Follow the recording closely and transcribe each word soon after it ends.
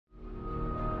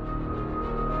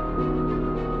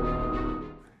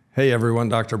Hey everyone,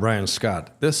 Dr. Brian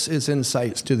Scott. This is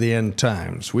Insights to the End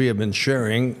Times. We have been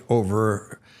sharing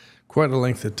over quite a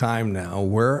length of time now.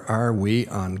 Where are we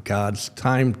on God's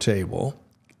timetable?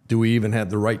 Do we even have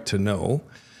the right to know?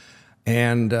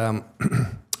 And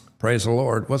praise the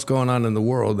Lord, what's going on in the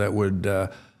world that would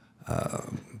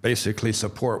basically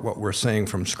support what we're saying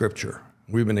from Scripture?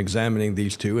 We've been examining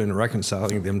these two and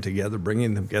reconciling them together,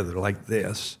 bringing them together like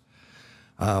this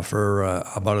for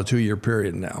about a 2-year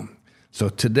period now. So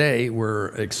today, we're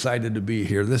excited to be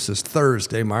here. This is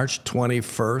Thursday, March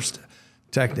 21st.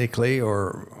 Technically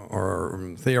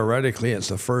or theoretically, it's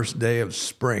the first day of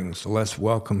spring. So let's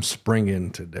welcome spring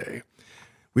in today.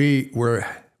 We've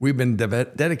been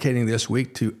dedicating this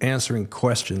week to answering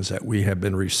questions that we have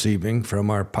been receiving from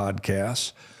our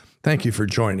podcasts. Thank you for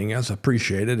joining us.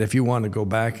 Appreciate it. If you want to go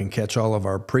back and catch all of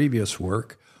our previous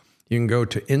work, you can go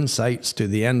to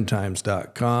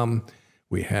insightstotheendtimes.com.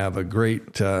 We have a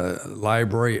great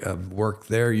library of work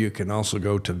there. You can also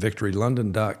go to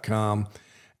victorylondon.com,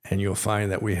 and you'll find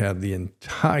that we have the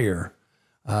entire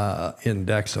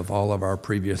index of all of our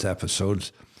previous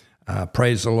episodes.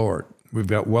 Praise the Lord. We've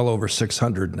got well over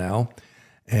 600 now,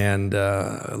 and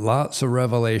lots of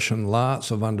revelation,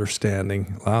 lots of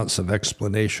understanding, lots of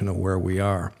explanation of where we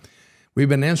are. We've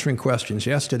been answering questions.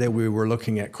 Yesterday, we were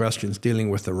looking at questions dealing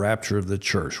with the rapture of the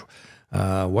church.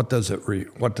 What does it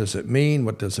mean?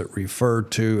 What does it refer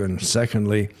to? And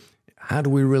secondly, how do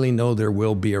we really know there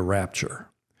will be a rapture?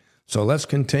 So let's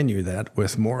continue that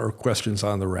with more questions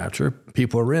on the rapture.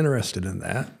 People are interested in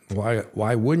that.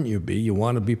 Why wouldn't you be? You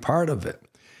want to be part of it.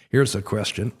 Here's a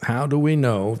question. How do we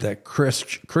know that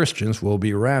Christians will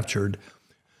be raptured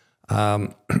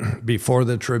before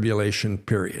the tribulation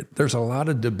period? There's a lot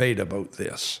of debate about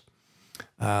this.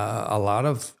 A lot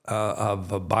of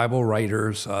Bible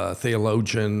writers,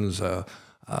 theologians,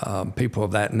 people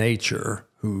of that nature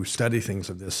who study things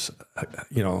of this,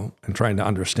 and trying to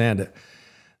understand it,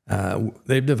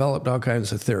 they've developed all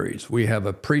kinds of theories. We have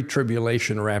a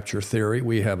pre-tribulation rapture theory.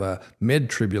 We have a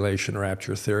mid-tribulation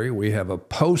rapture theory. We have a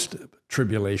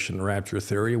post-tribulation rapture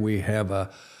theory. We have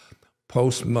a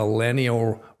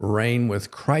post-millennial reign with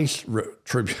Christ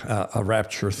a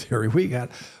rapture theory. We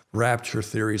got rapture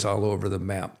theories all over the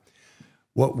map.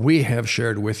 What we have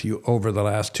shared with you over the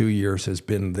last 2 years has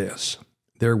been this.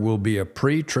 There will be a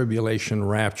pre-tribulation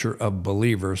rapture of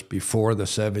believers before the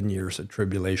 7 years of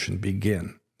tribulation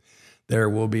begin. There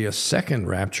will be a second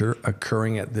rapture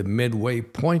occurring at the midway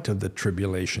point of the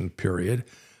tribulation period.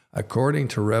 According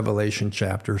to Revelation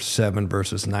chapter 7,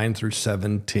 verses 9 through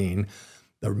 17,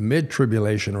 the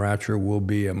mid-tribulation rapture will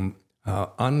be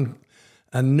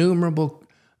innumerable.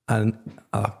 A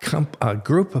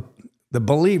group of the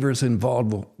believers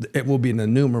involved, it will be an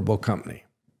innumerable company.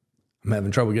 I'm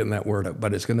having trouble getting that word up,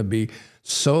 but it's going to be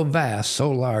so vast,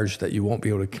 so large that you won't be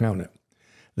able to count it.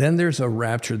 Then there's a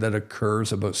rapture that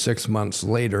occurs about 6 months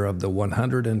later of the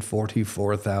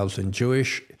 144,000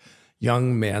 Jewish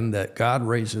young men that God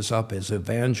raises up as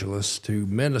evangelists to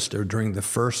minister during the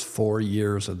first 4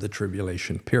 years of the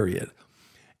tribulation period.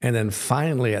 And then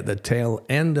finally, at the tail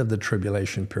end of the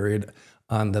tribulation period,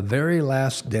 on the very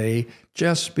last day,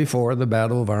 just before the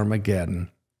Battle of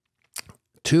Armageddon,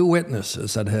 2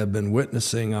 witnesses that have been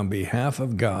witnessing on behalf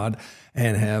of God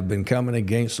and have been coming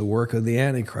against the work of the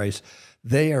Antichrist,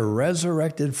 they are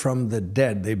resurrected from the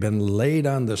dead. They've been laid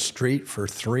on the street for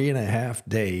 3.5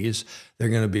 days. They're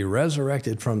going to be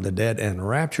resurrected from the dead and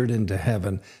raptured into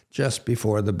heaven just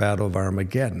before the Battle of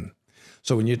Armageddon.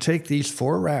 So when you take these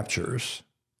 4 raptures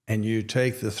and you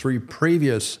take the 3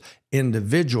 previous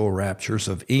individual raptures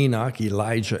of Enoch,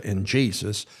 Elijah, and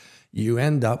Jesus, you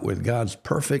end up with God's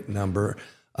perfect number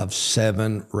of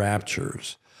 7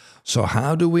 raptures. So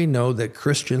how do we know that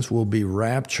Christians will be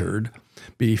raptured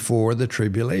before the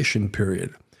tribulation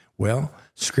period? Well,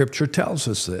 Scripture tells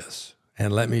us this.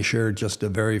 And let me share just a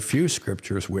very few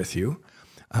scriptures with you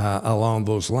along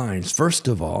those lines. First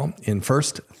of all, in 1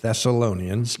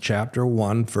 Thessalonians chapter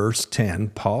 1, verse 10,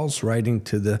 Paul's writing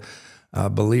to the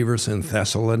believers in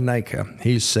Thessalonica.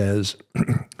 He says,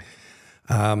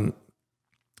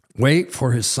 wait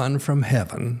for his Son from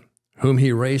heaven, whom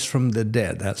he raised from the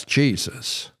dead. That's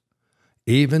Jesus.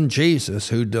 Even Jesus,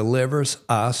 who delivers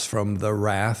us from the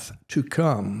wrath to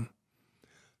come.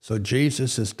 So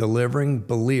Jesus is delivering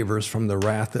believers from the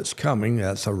wrath that's coming.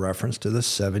 That's a reference to the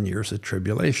 7 years of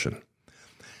tribulation.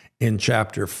 In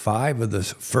chapter 5 of the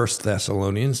 1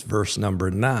 Thessalonians, verse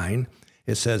number 9,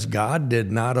 it says, God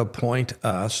did not appoint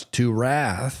us to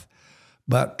wrath,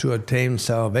 but to attain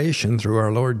salvation through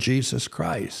our Lord Jesus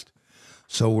Christ.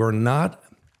 So we're not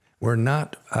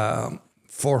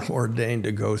foreordained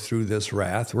to go through this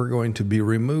wrath. We're going to be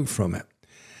removed from it.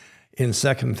 In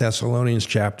 2 Thessalonians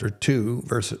chapter 2,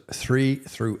 verses 3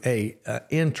 through 8, an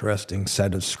interesting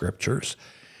set of scriptures.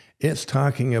 It's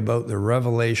talking about the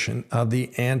revelation of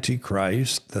the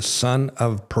Antichrist, the son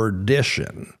of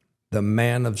perdition, the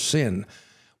man of sin,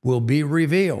 will be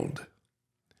revealed.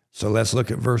 So let's look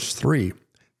at verse 3.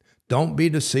 Don't be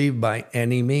deceived by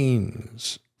any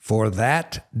means, for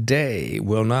that day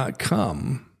will not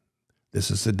come. This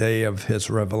is the day of his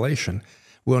revelation.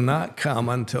 Will not come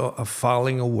until a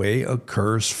falling away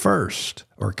occurs first,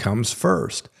 or comes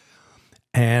first.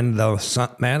 And the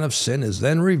man of sin is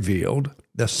then revealed,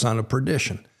 the son of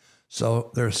perdition. So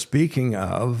they're speaking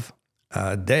of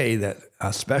a day,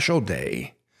 a special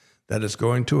day that is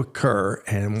going to occur.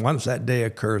 And once that day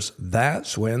occurs,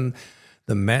 that's when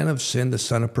the man of sin, the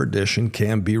son of perdition,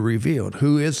 can be revealed.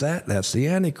 Who is that? That's the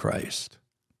Antichrist.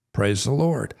 Praise the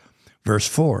Lord. Verse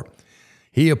 4.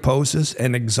 He opposes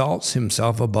and exalts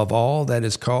himself above all that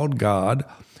is called God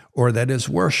or that is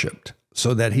worshipped,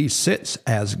 so that he sits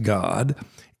as God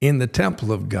in the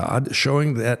temple of God,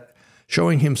 showing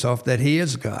himself that he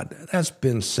is God. That's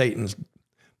been Satan's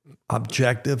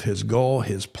objective, his goal,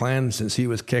 his plan since he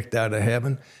was kicked out of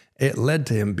heaven. It led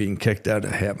to him being kicked out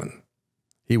of heaven.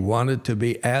 He wanted to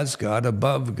be as God,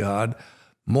 above God,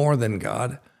 more than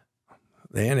God.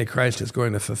 The Antichrist is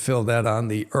going to fulfill that on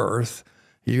the earth.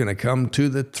 He's going to come to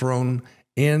the throne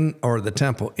the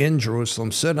temple in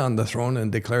Jerusalem, sit on the throne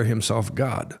and declare himself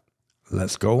God.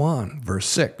 Let's go on. Verse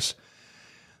 6.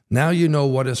 Now you know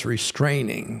what is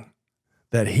restraining,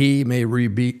 that he may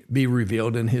be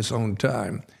revealed in his own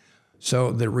time.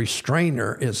 So the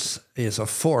restrainer is a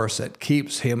force that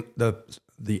keeps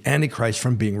the Antichrist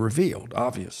from being revealed,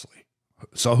 obviously.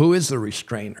 So who is the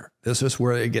restrainer? This is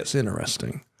where it gets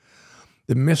interesting.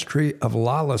 The mystery of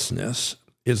lawlessness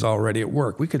is already at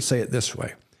work. We could say it this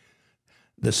way.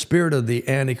 The spirit of the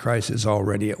Antichrist is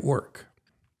already at work.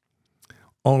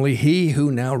 Only he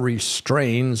who now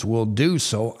restrains will do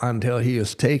so until he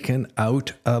is taken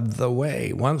out of the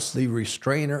way. Once the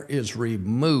restrainer is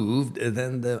removed,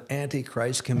 then the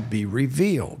Antichrist can be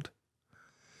revealed.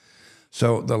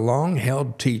 So the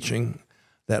long-held teaching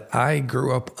that I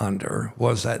grew up under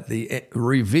was that the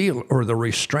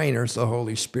restrainer is the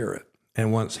Holy Spirit.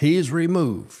 And once he's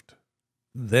removed,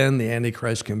 then the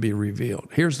Antichrist can be revealed.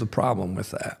 Here's the problem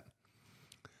with that.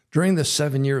 During the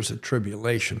 7 years of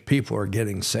tribulation, people are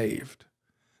getting saved.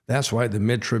 That's why the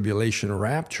mid-tribulation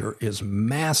rapture is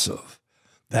massive.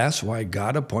 That's why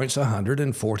God appoints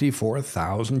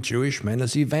 144,000 Jewish men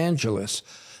as evangelists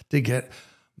to get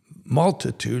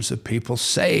multitudes of people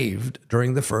saved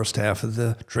during the first half of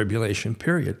the tribulation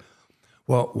period.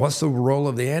 Well, what's the role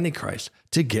of the Antichrist?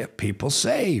 To get people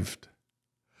saved.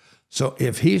 So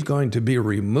if he's going to be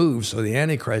removed so the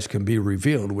Antichrist can be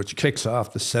revealed, which kicks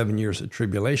off the 7 years of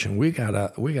tribulation, we got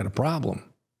a problem,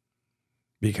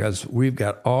 because we've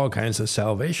got all kinds of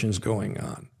salvations going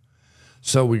on.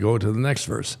 So we go to the next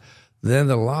verse. Then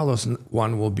the lawless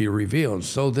one will be revealed.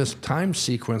 So this time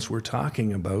sequence we're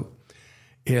talking about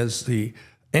is the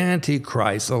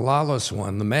Antichrist, the lawless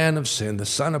one, the man of sin, the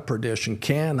son of perdition,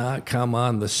 cannot come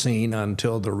on the scene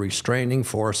until the restraining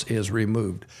force is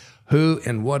removed. Who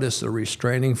and what is the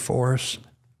restraining force?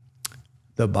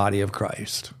 The body of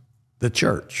Christ, the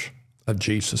church of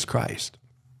Jesus Christ.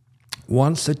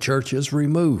 Once the church is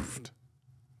removed,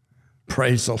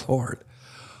 praise the Lord.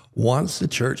 Once the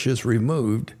church is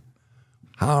removed,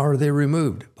 how are they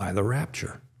removed? By the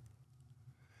rapture.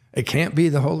 It can't be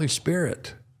the Holy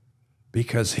Spirit,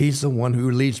 because he's the one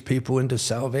who leads people into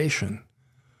salvation.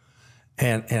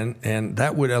 And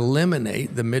that would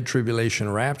eliminate the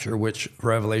mid-tribulation rapture, which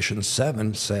Revelation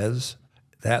 7 says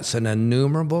that's an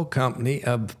innumerable company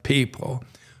of people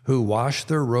who wash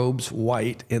their robes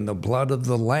white in the blood of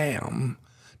the Lamb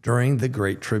during the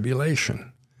Great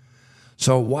Tribulation.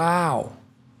 So, wow,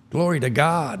 glory to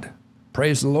God.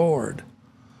 Praise the Lord.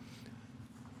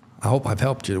 I hope I've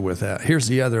helped you with that. Here's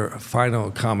the other final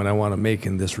comment I want to make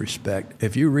in this respect.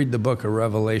 If you read the book of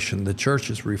Revelation, the church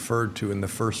is referred to in the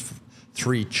first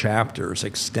 3 chapters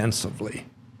extensively.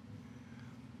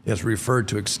 It's referred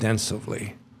to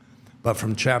extensively. But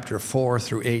from chapter 4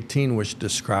 through 18, which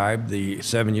describe the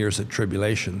 7 years of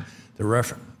tribulation,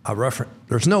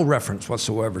 there's no reference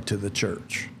whatsoever to the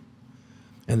church.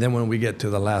 And then when we get to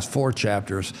the last 4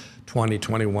 chapters, 19,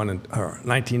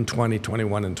 20,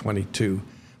 21, and 22,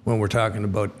 when we're talking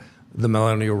about the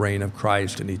millennial reign of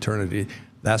Christ and eternity,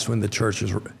 that's when the church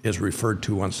is referred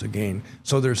to once again.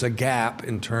 So there's a gap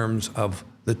in terms of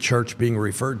the church being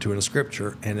referred to in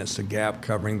Scripture, and it's a gap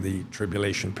covering the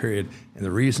tribulation period. And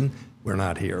the reason, we're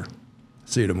not here.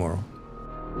 See you tomorrow.